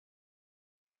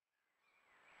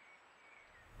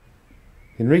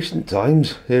In recent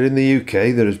times, here in the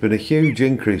UK, there has been a huge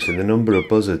increase in the number of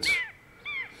buzzards.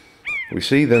 We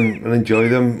see them and enjoy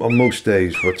them on most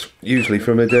days, but usually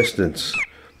from a distance.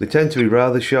 They tend to be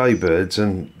rather shy birds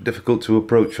and difficult to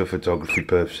approach for photography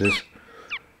purposes.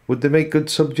 Would they make good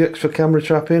subjects for camera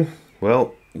trapping?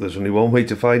 Well, there's only one way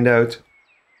to find out.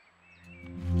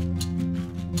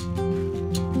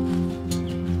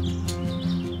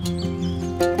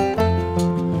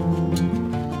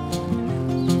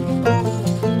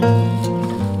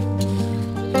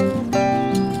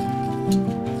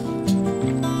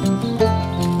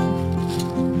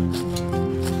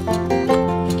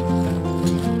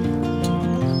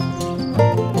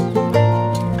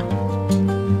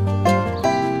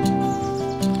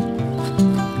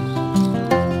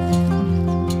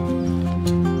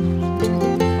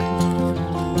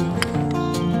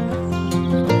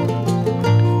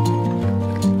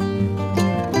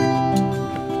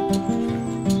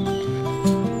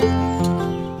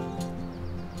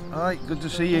 Good to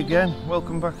see you again.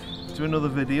 Welcome back to another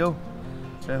video.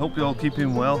 I hope you're all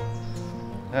keeping well.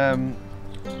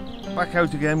 Back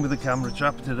out again with a camera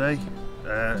trap today.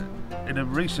 In a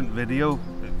recent video,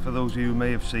 for those of you who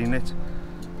may have seen it,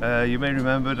 you may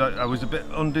remember that I was a bit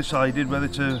undecided whether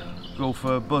to go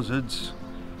for buzzards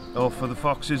or for the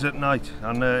foxes at night,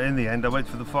 and in the end I went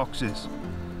for the foxes.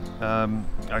 I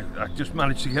just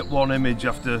managed to get one image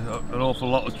after an awful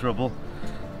lot of trouble.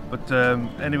 But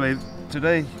anyway,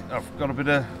 today I've got a bit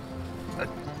of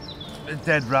a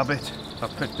dead rabbit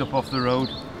I've picked up off the road,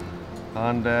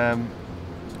 and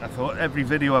I thought every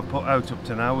video I put out up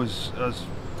to now has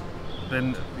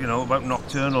been, you know, about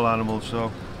nocturnal animals, so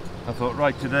I thought,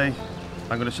 right, today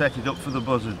I'm going to set it up for the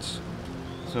buzzards.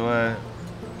 So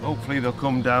hopefully they'll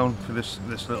come down for this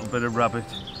little bit of rabbit.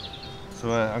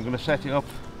 So I'm going to set it up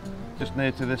just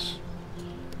near to this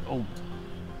old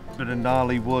bit of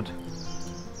gnarly wood.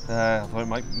 I thought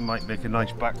it might make a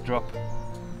nice backdrop.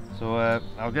 So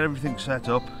I'll get everything set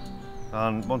up,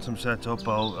 and once I'm set up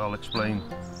I'll explain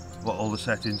what all the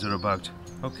settings are about.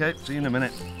 Okay, see you in a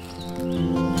minute.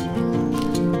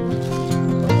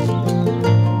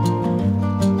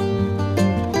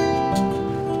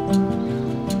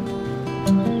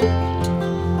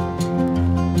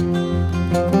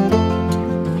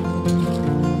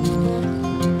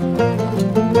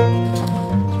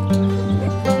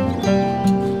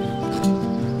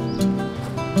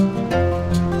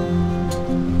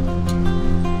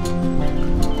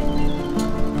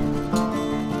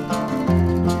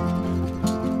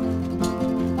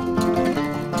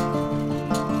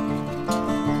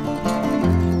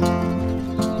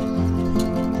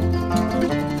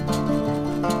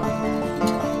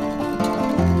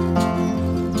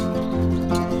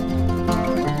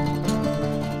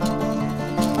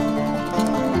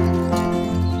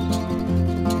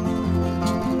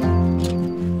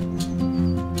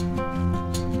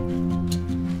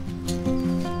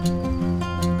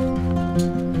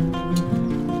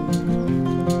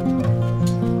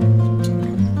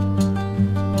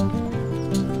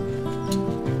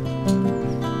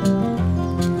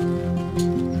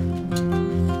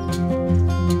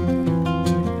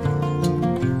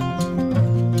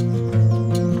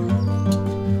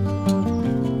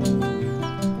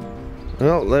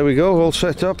 Well, there we go, all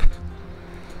set up.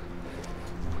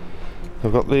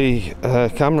 I've got the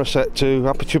camera set to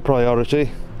Aperture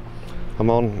Priority. I'm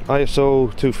on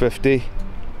ISO 250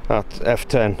 at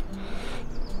f10,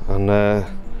 and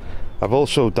I've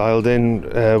also dialed in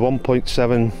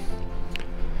 1.7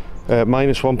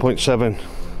 minus 1.7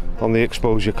 on the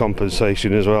exposure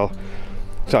compensation as well.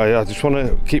 So I just want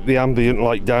to keep the ambient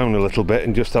light down a little bit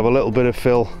and just have a little bit of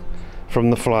fill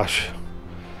from the flash,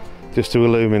 just to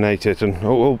illuminate it, and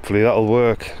hopefully that'll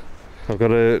work. I've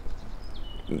got a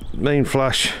main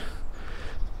flash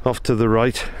off to the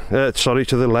right, sorry,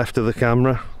 to the left of the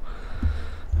camera,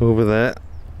 over there.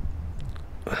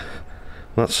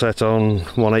 That's set on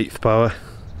 1/8 power,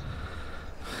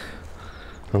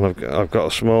 and I've got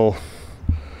a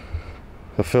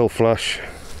fill flash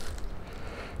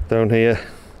down here,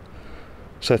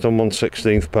 set on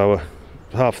 1/16 power,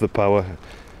 half the power,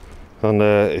 and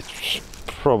it's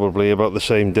probably about the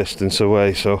same distance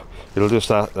away, so it'll just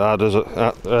add a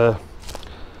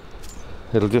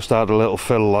little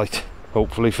fill light,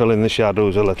 hopefully fill in the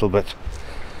shadows a little bit.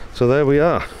 So there we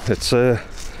are. It's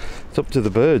up to the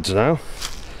birds now.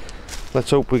 Let's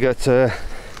hope we get a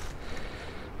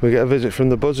visit from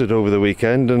the buzzard over the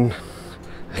weekend, and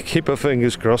keep our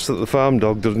fingers crossed that the farm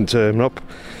dog doesn't turn up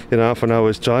in half an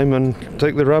hour's time and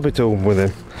take the rabbit home with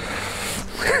him.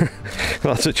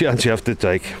 That's a chance you have to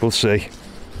take. We'll see.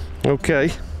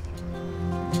 Okay.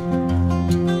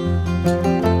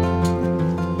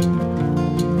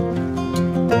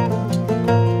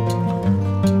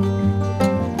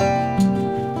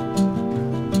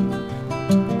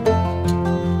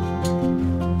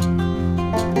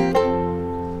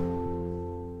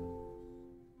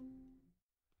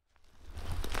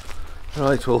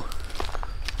 Right, well,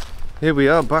 here we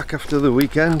are back after the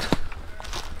weekend,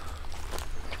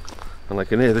 and I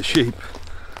can hear the sheep.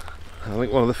 I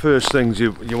think one of the first things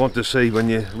you want to see when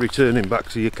you're returning back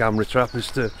to your camera trap is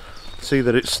to see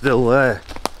that it's still there,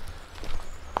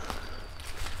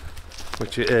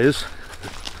 which it is.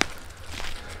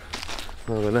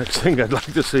 Well, the next thing I'd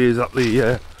like to see is that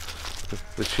the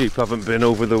sheep haven't been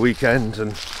over the weekend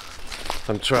and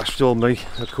trashed all my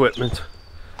equipment.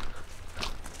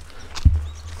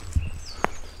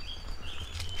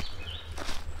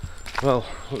 Well,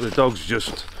 the dogs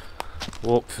just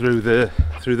walked through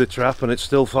the trap and it's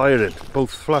still firing, both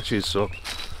flashes, so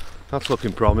that's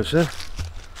looking promising.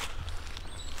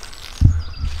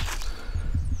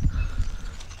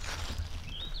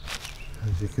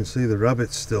 As you can see, the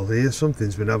rabbit's still here.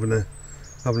 Something's been having a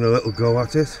little go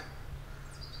at it.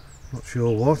 Not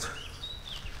sure what.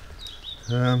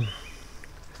 We'll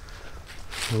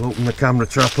open the camera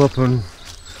trap up and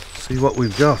see what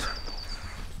we've got.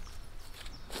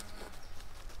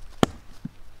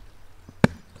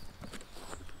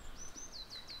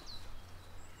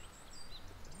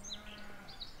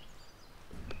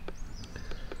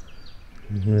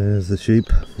 There's the sheep.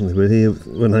 They were here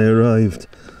when I arrived.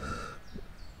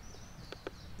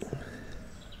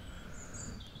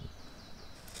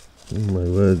 Oh my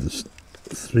word, there's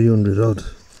 300 odd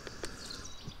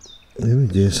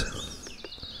images.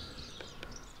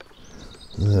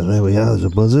 There we are, there's a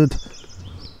buzzard.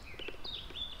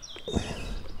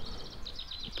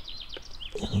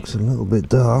 Looks a little bit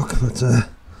dark, but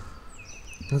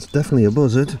that's definitely a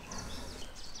buzzard.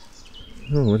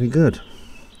 Oh, very good.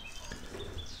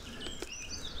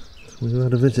 We've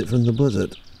had a visit from the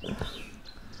buzzard.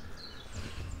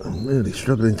 I'm really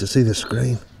struggling to see the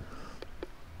screen.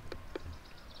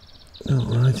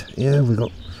 Alright, yeah, we've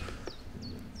got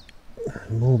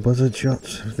more buzzard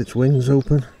shots with its wings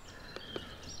open.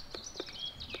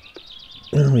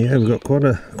 Oh yeah, we've got quite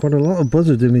a lot of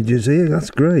buzzard images here. That's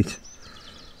great.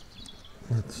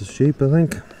 That's a sheep, I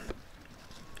think.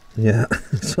 Yeah,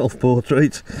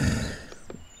 self-portrait.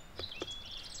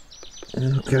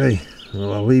 Okay.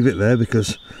 Well, I'll leave it there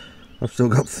because I've still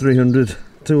got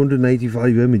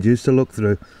 285 images to look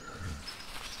through.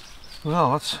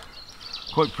 Well, that's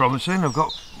quite promising. I've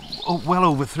got well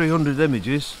over 300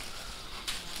 images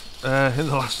in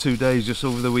the last 2 days, just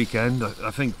over the weekend.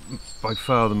 I think by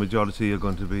far the majority are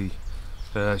going to be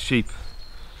sheep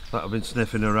that have been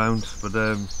sniffing around, but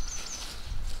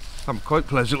I'm quite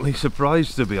pleasantly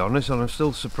surprised, to be honest, and I'm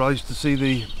still surprised to see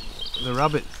the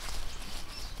rabbit.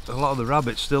 A lot of the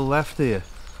rabbits still left here.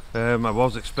 I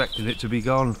was expecting it to be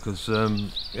gone because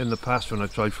in the past when I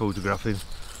tried photographing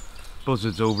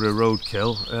buzzards over a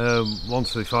roadkill,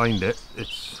 once they find it,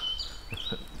 it's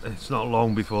not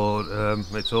long before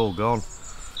it's all gone.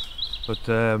 But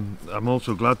I'm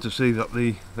also glad to see that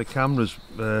the cameras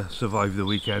survived the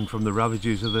weekend from the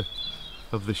ravages of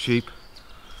the sheep.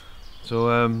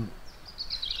 So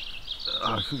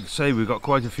I could say we've got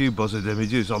quite a few buzzard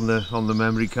images on the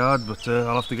memory card, but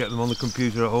I'll have to get them on the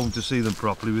computer at home to see them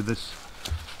properly with this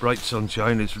bright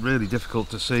sunshine. It's really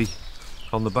difficult to see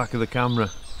on the back of the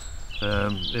camera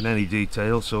in any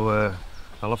detail, so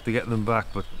I'll have to get them back.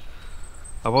 But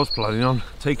I was planning on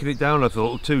taking it down, I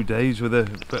thought, 2 days with a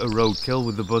bit of roadkill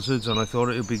with the buzzards, and I thought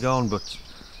it would be gone, but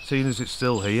seeing as it's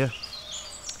still here,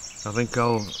 I think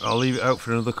I'll leave it out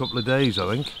for another couple of days, I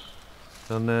think,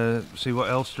 and see what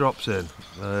else drops in.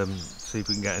 See if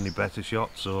we can get any better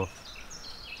shots, or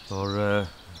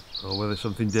whether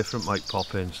something different might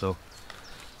pop in. So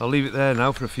I'll leave it there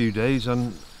now for a few days,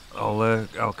 and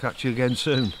I'll catch you again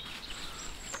soon.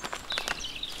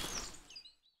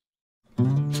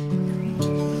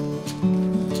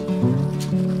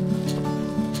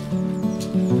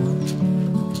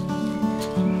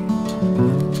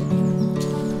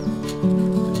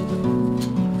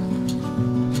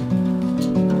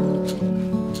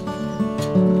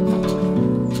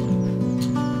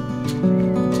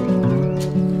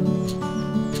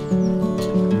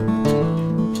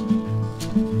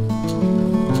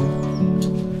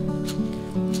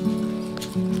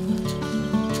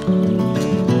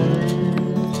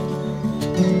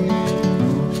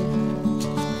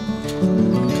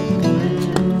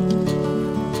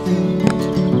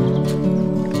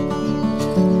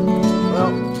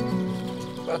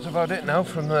 About it now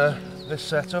from this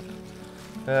setup.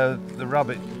 The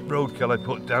rabbit roadkill I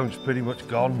put down is pretty much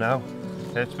gone now.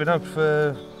 It's been out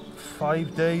for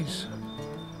 5 days,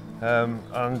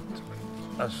 and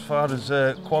as far as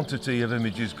quantity of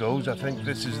images goes, I think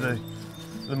this is the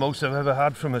most I've ever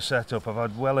had from a setup. I've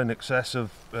had well in excess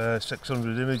of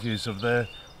 600 images of their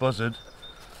buzzard.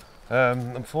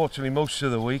 Unfortunately, most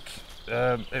of the week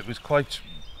it was quite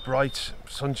bright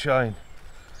sunshine,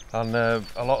 and a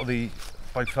lot of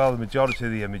by far the majority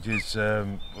of the images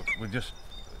were just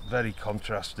very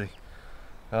contrasty,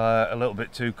 a little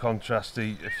bit too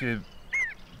contrasty. If you're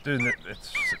doing it,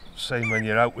 it's the same when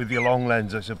you're out with your long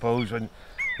lens, I suppose. When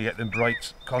you get them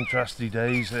bright contrasty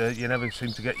days, you never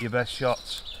seem to get your best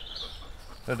shots.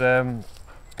 But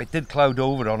it did cloud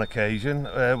over on occasion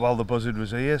while the Buzzard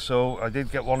was here, so I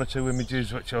did get 1 or 2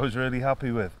 images which I was really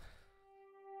happy with.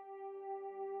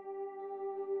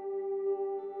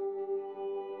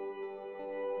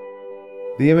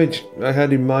 The image I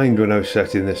had in mind when I was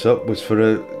setting this up was for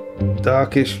a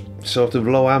darkish, sort of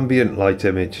low ambient light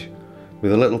image,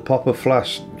 with a little pop of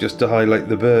flash just to highlight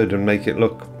the bird and make it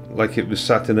look like it was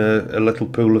sat in a little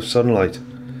pool of sunlight,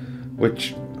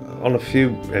 which on a few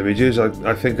images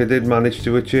I think I did manage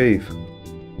to achieve.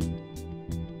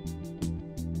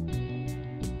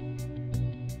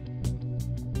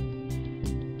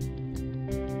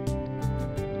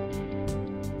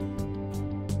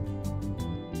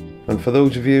 And for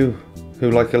those of you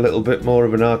who like a little bit more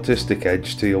of an artistic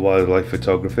edge to your wildlife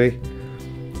photography,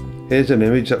 here's an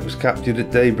image that was captured at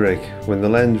daybreak when the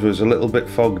lens was a little bit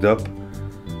fogged up,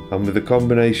 and with a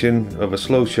combination of a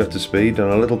slow shutter speed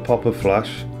and a little pop of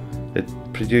flash, it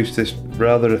produced this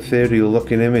rather ethereal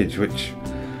looking image, which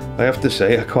I have to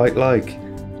say I quite like.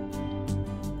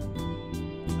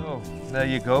 So there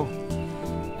you go.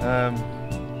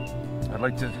 I'd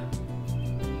like to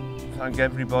thank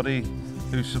everybody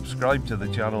who subscribed to the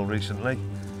channel recently,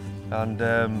 and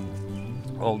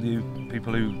all you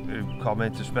people who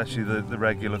comment, especially the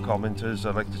regular commenters.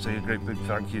 I'd like to say a great big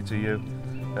thank you to you.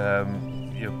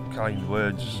 Your kind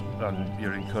words and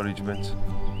your encouragement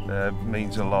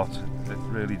means a lot. It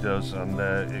really does, and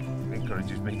it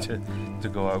encourages me to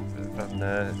go out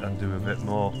and do a bit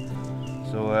more.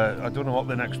 So I don't know what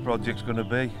the next project's going to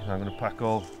be. I'm going to pack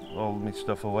all my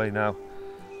stuff away now,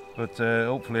 but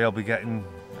hopefully I'll be getting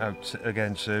out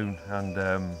again soon and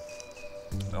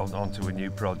onto a new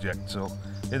project. So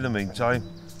in the meantime,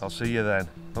 I'll see you then.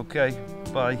 Okay,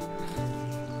 bye.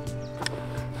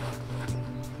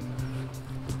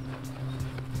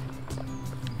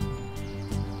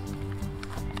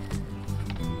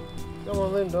 Come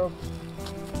on then, dog.